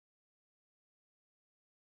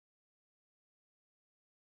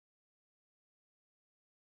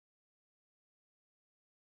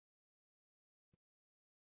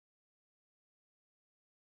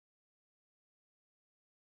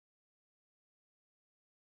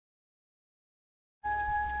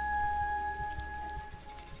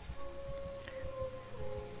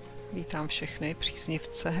Vítám všechny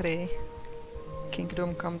příznivce hry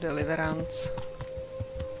Kingdom Come Deliverance.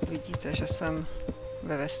 Vidíte, že jsem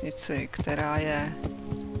ve vesnici, která je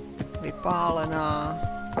vypálená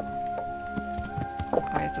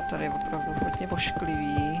a je to tady opravdu hodně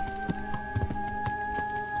ošklivý.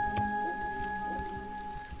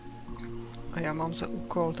 A já mám za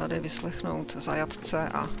úkol tady vyslechnout zajatce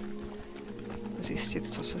a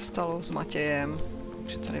zjistit, co se stalo s Matějem,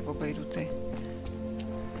 že tady obejdu ty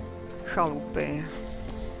chalupy.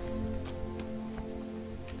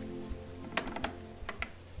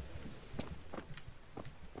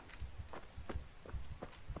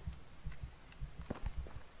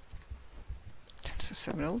 Ten se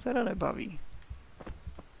se mnou teda nebaví.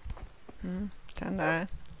 Ten ne.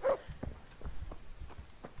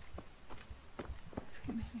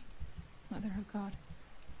 Mother of God,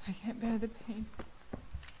 I can't bear the pain.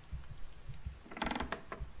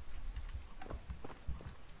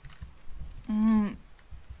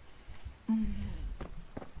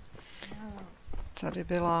 Tady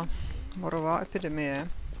byla morová epidemie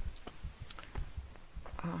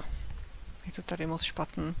a je to tady moc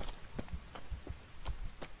špatný.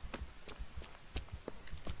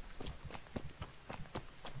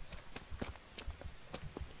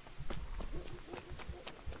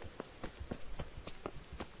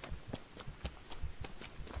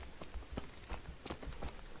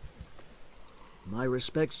 My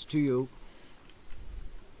respects to you.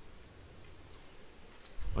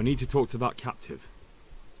 I need to talk to that captive.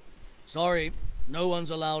 Sorry, no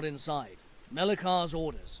one's allowed inside. Melichar's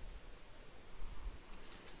orders.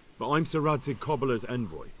 But I'm Sir Radzig Cobbler's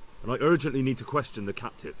envoy, and I urgently need to question the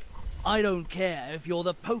captive. I don't care if you're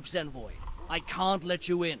the Pope's envoy. I can't let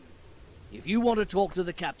you in. If you want to talk to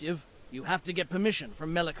the captive, you have to get permission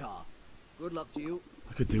from Melichar. Good luck to you.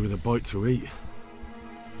 I could do with a bite to eat.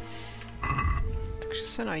 Takže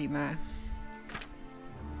se najíme.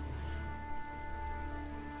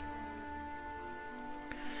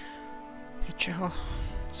 Něčeho,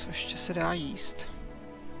 co ještě se dá jíst.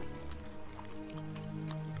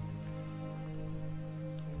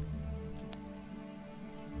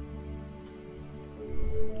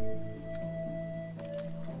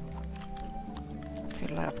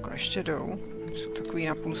 Tyhle jabka ještě jdou. Jsou takový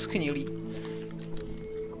napůl schnilý.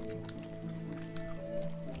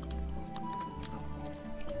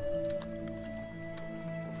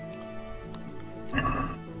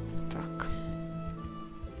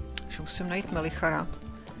 Musím najít Melichara.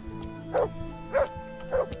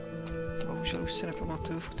 Bohužel už si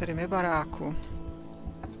nepamatuju, v kterém je baráku.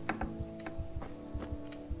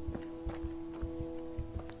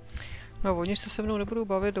 No, oni se mnou nebudou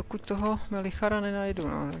bavit, dokud toho Melichara nenajdu,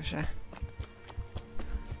 no, takže...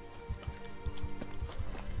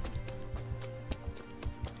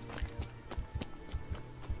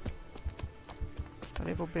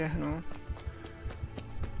 Tady oběhnu.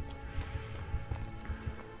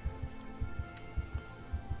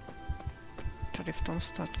 Tady v tom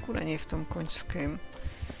statku, není v tom koňském.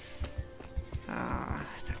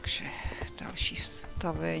 Takže další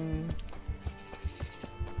stavení.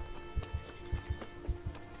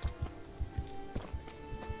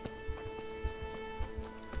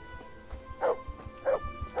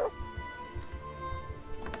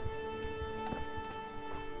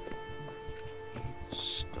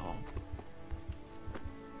 Stop.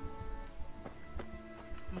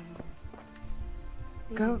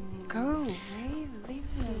 Go. Ray, leave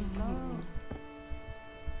me alone.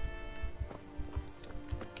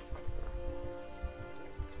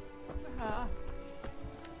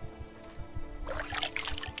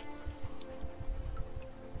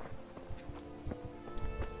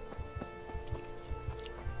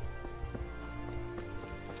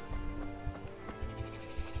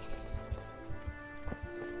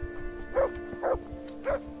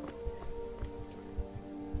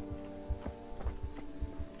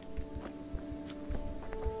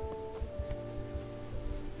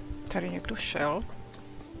 Tady někdo šel.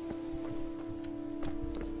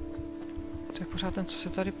 To je pořád ten, co se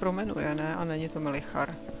tady promenuje, ne? A není to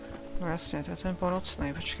Melichar. No jasně, to je ten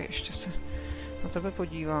ponocný. Počkej, ještě se na tebe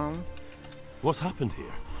podívám. What's happened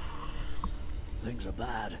here? Things are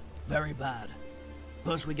bad. Very bad.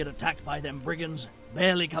 First we get attacked by them brigands,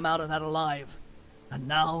 barely come out of that alive. And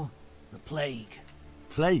now, the plague.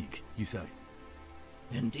 Plague, you say?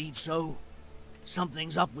 Indeed so.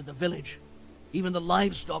 Something's up with the village. Even the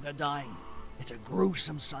livestock are dying. It's a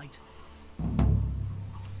gruesome sight.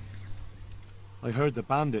 I heard the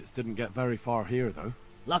bandits didn't get very far here, though.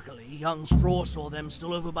 Luckily, young Straw saw them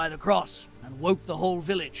still over by the cross and woke the whole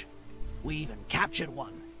village. We even captured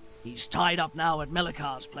one. He's tied up now at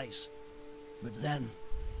Melichar's place. But then,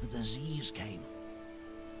 the disease came.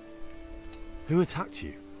 Who attacked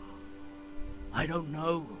you? I don't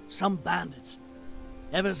know. Some bandits.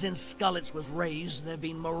 Ever since Skullets was raised, they've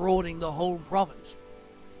been marauding the whole province.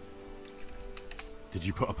 Did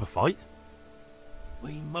you put up a fight?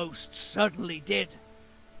 We most certainly did.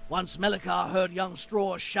 Once Melichar heard young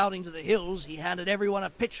Straw shouting to the hills, he handed everyone a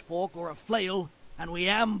pitchfork or a flail, and we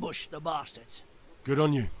ambushed the bastards. Good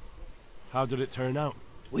on you. How did it turn out?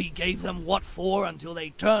 We gave them what for until they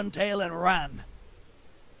turned tail and ran.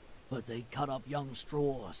 But they cut up young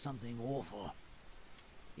Straw something awful.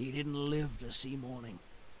 He didn't live to see morning.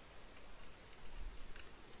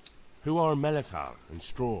 Who are Melichar and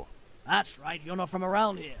Straw? That's right, you're not from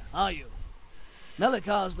around here, are you?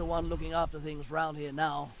 Melichar's the one looking after things round here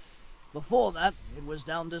now. Before that, it was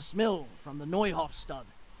down to Smill from the Neuhoff stud.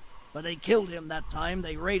 But they killed him that time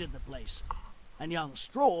they raided the place. And young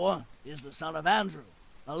Straw is the son of Andrew,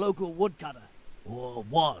 a local woodcutter. Or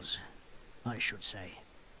was, I should say.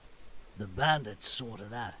 The bandits saw to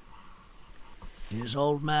that. His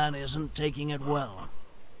old man isn't taking it well.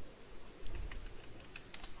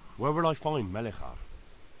 Where will I find Melichar?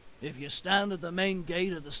 If you stand at the main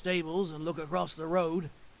gate of the stables and look across the road,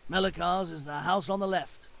 Melichar's is the house on the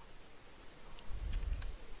left.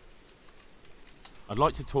 I'd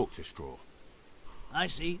like to talk to Straw. I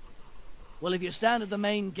see. Well, if you stand at the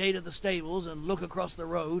main gate of the stables and look across the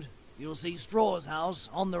road, you'll see Straw's house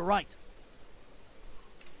on the right.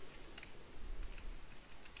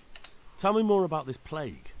 Tell me more about this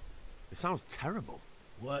plague. It sounds terrible.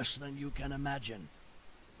 Worse than you can imagine.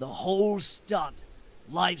 The whole stud,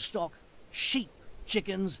 livestock, sheep,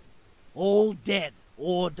 chickens, all dead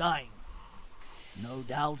or dying. No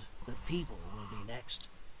doubt the people will be next.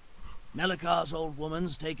 Melichar's old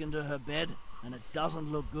woman's taken to her bed, and it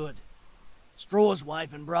doesn't look good. Straw's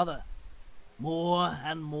wife and brother. More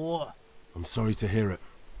and more. I'm sorry to hear it.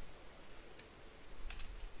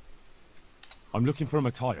 I'm looking for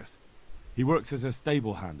Matthias. He works as a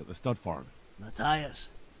stable hand at the stud farm.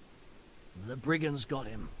 Matthias. The brigands got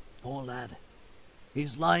him, poor lad.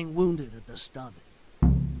 He's lying wounded at the stud.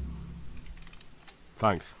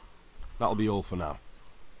 Thanks. That'll be all for now.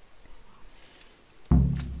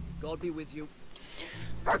 God be with you.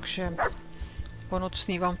 Takže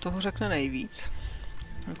ponocný vám toho řekne nejvíc.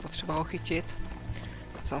 Je potřeba ho chytit,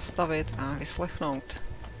 zastavit a vyslechnout.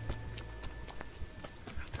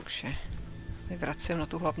 Takže se vracím na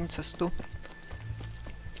tu hlavní cestu.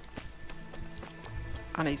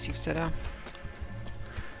 A nejdřív teda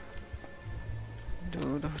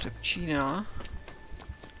jdu do Hřebčína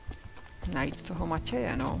najít toho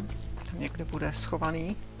Matěje, no. Tam někde bude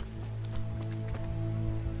schovaný.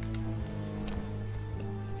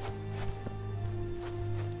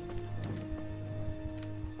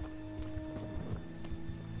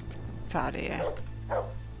 Tady je.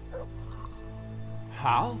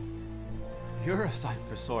 Hal? You're a sight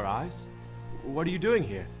for sore eyes. What are you doing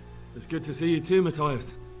here? It's good to see you too,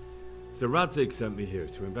 Matthias. Sir Radzig sent me here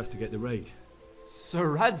to investigate the raid.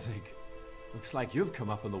 Sir Radzig? Looks like you've come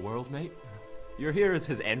up in the world, mate. You're here as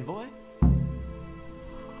his envoy? Yeah,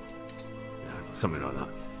 something like that.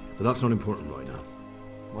 But that's not important right now.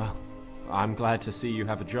 Well, I'm glad to see you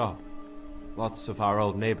have a job. Lots of our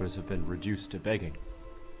old neighbors have been reduced to begging.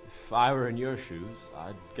 If I were in your shoes,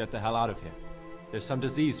 I'd get the hell out of here. There's some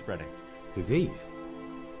disease spreading. Disease?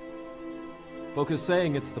 Folk are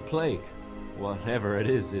saying it's the plague. Whatever it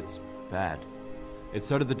is, it's bad. It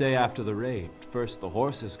started the day after the raid. First the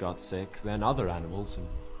horses got sick, then other animals, and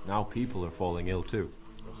now people are falling ill too.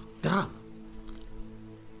 Damn!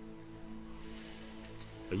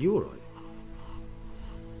 Are you alright?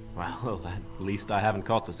 Well, at least I haven't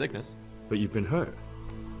caught the sickness. But you've been hurt?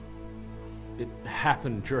 It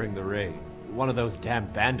happened during the raid. One of those damn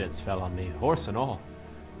bandits fell on me, horse and all.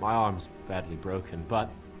 My arm's badly broken, but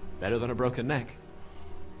better than a broken neck.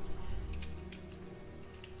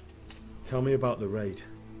 Tell me about the raid.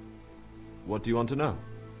 What do you want to know?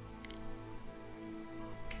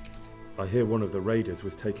 I hear one of the raiders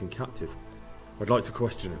was taken captive. I'd like to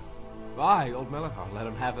question him. Aye, old Melichar let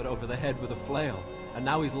him have it over the head with a flail, and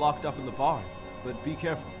now he's locked up in the barn. But be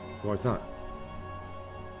careful. Why's that?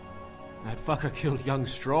 That fucker killed young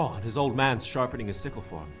Straw, and his old man's sharpening his sickle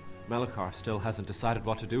for him. Melichar still hasn't decided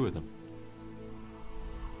what to do with him.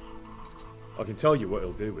 I can tell you what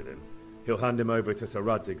he'll do with him. He'll hand him over to Sir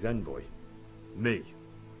Radzig's envoy. Me.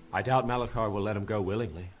 I doubt Melichar will let him go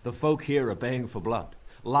willingly. The folk here are baying for blood.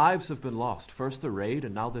 Lives have been lost. First the raid,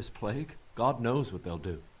 and now this plague. God knows what they'll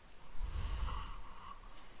do.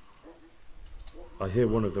 I hear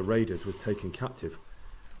one of the raiders was taken captive.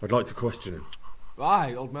 I'd like to question him.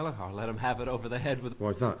 Aye, old Melichar let him have it over the head with...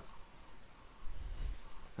 Why's that?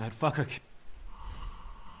 That fucker...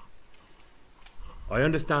 I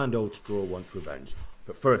understand Old Straw wants revenge,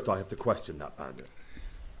 but first I have to question that bandit.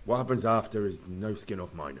 What happens after is no skin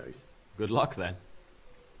off my nose. Good luck, then.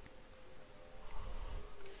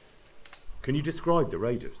 Can you describe the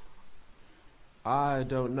raiders? I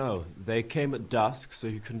don't know. They came at dusk, so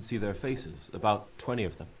you couldn't see their faces. About 20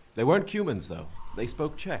 of them. They weren't humans, though. They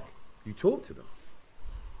spoke Czech. You talked to them?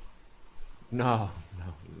 No.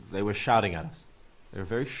 They were shouting at us. They were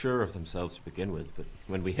very sure of themselves to begin with, but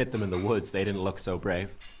when we hit them in the woods, they didn't look so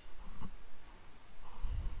brave.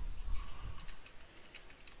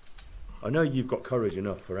 I know you've got courage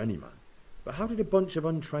enough for any man, but how did a bunch of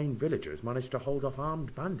untrained villagers manage to hold off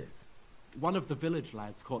armed bandits? One of the village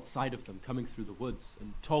lads caught sight of them coming through the woods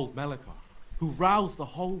and told Melichar, who roused the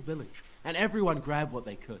whole village, and everyone grabbed what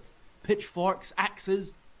they could. Pitchforks,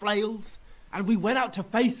 axes, flails, and we went out to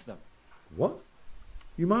face them. What?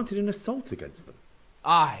 You mounted an assault against them?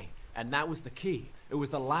 Aye, and that was the key. It was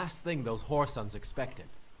the last thing those whoresons expected.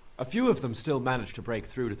 A few of them still managed to break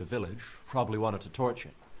through to the village, probably wanted to torch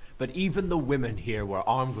it. But even the women here were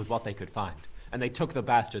armed with what they could find, and they took the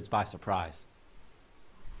bastards by surprise.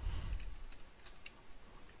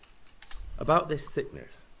 About this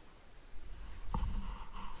sickness.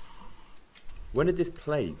 When did this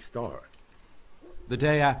plague start? The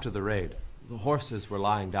day after the raid. The horses were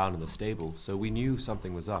lying down in the stable, so we knew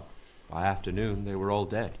something was up. By afternoon, they were all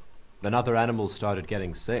dead. Then other animals started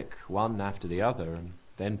getting sick, one after the other, and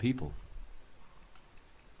then people.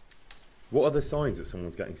 What are the signs that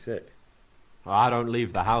someone's getting sick? I don't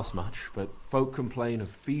leave the house much, but folk complain of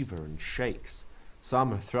fever and shakes.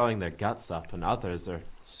 Some are throwing their guts up, and others are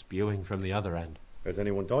spewing from the other end. Has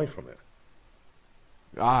anyone died from it?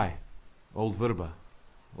 Aye, old Verba.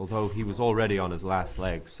 Although he was already on his last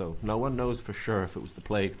legs, so no one knows for sure if it was the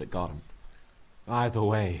plague that got him. Either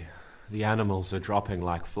way, the animals are dropping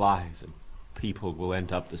like flies, and people will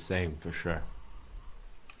end up the same for sure.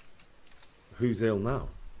 Who's ill now?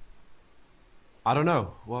 I don't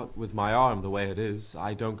know. What with my arm the way it is,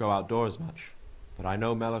 I don't go outdoors much. But I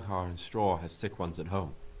know Melichar and Straw have sick ones at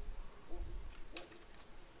home.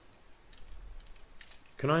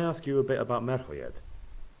 Can I ask you a bit about Mrchojed?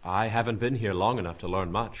 I haven't been here long enough to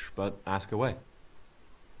learn much, but ask away.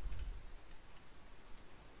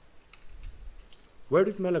 Where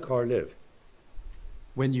does Melichar live?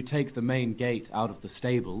 When you take the main gate out of the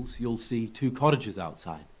stables, you'll see 2 cottages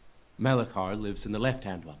outside. Melichar lives in the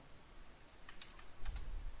left-hand one.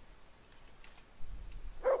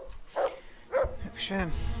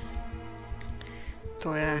 Takže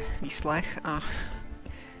to je výslech a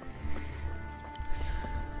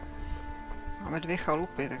máme 2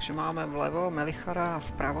 chalupy, takže máme vlevo Melichara a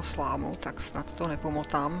vpravo Slámu, tak snad to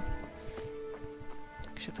nepomotám.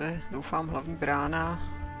 Takže to je, doufám, hlavní brána,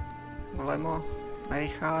 vlevo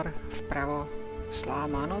Melichar, vpravo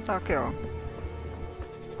Sláma, no tak jo.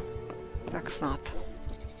 Tak snad.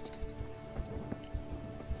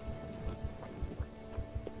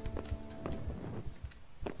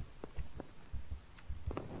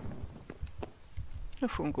 No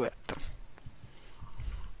funguje to.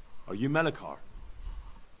 Are you Melichar?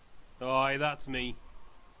 Aye, that's me.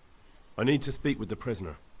 I need to speak with the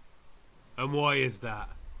prisoner. And why is that?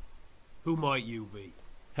 Who might you be?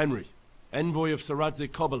 Henry, envoy of Saradze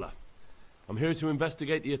Kobala. I'm here to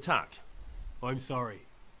investigate the attack. I'm sorry.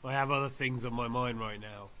 I have other things on my mind right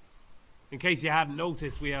now. In case you hadn't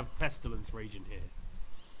noticed, we have pestilence raging here.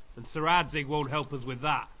 And Saradzig won't help us with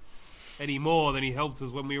that. Any more than he helped us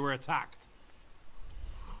when we were attacked.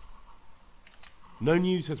 No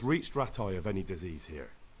news has reached Ratai of any disease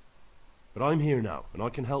here. But I'm here now, and I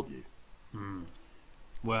can help you.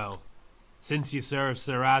 Well, since you serve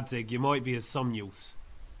Saradzig, you might be of some use.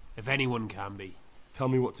 If anyone can be. Tell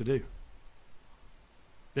me what to do.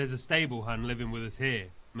 There's a stable hand living with us here,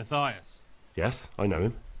 Matthias. Yes, I know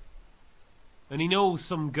him. And he knows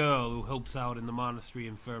some girl who helps out in the monastery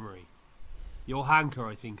infirmary.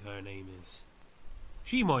 Johanka, I think her name is.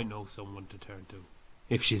 She might know someone to turn to,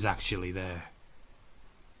 if she's actually there.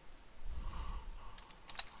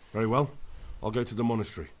 Very well. I'll go to the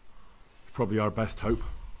monastery. It's probably our best hope.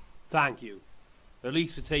 Thank you. At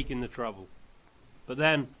least for taking the trouble. But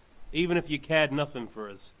then, even if you cared nothing for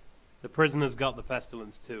us, the prisoner's got the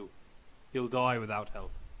pestilence too. He'll die without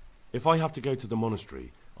help. If I have to go to the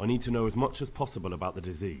monastery, I need to know as much as possible about the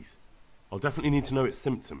disease. I'll definitely need to know its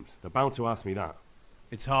symptoms. They're bound to ask me that.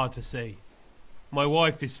 It's hard to say. My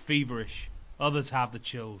wife is feverish. Others have the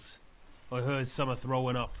chills. I heard some are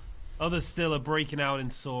throwing up. Others still are breaking out in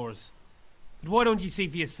sores. But why don't you see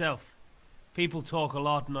for yourself? People talk a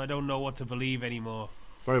lot and I don't know what to believe anymore.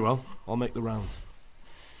 Very well. I'll make the rounds.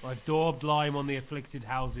 I've daubed lime on the afflicted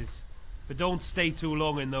houses, but don't stay too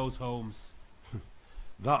long in those homes.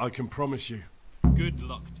 That I can promise you. Good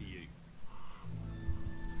luck to you.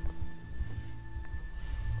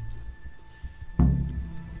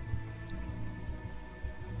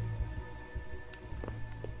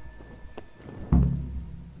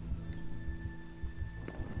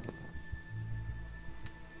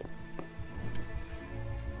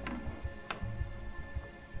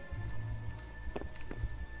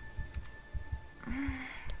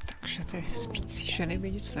 Takže ty spící ženy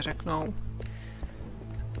mi nic neřeknou.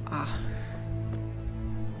 A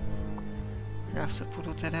já se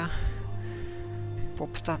půjdu teda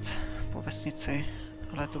poptat po vesnici,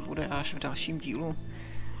 ale to bude až v dalším dílu.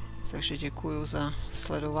 Takže děkuju za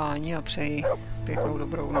sledování a přeji pěknou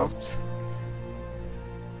dobrou noc.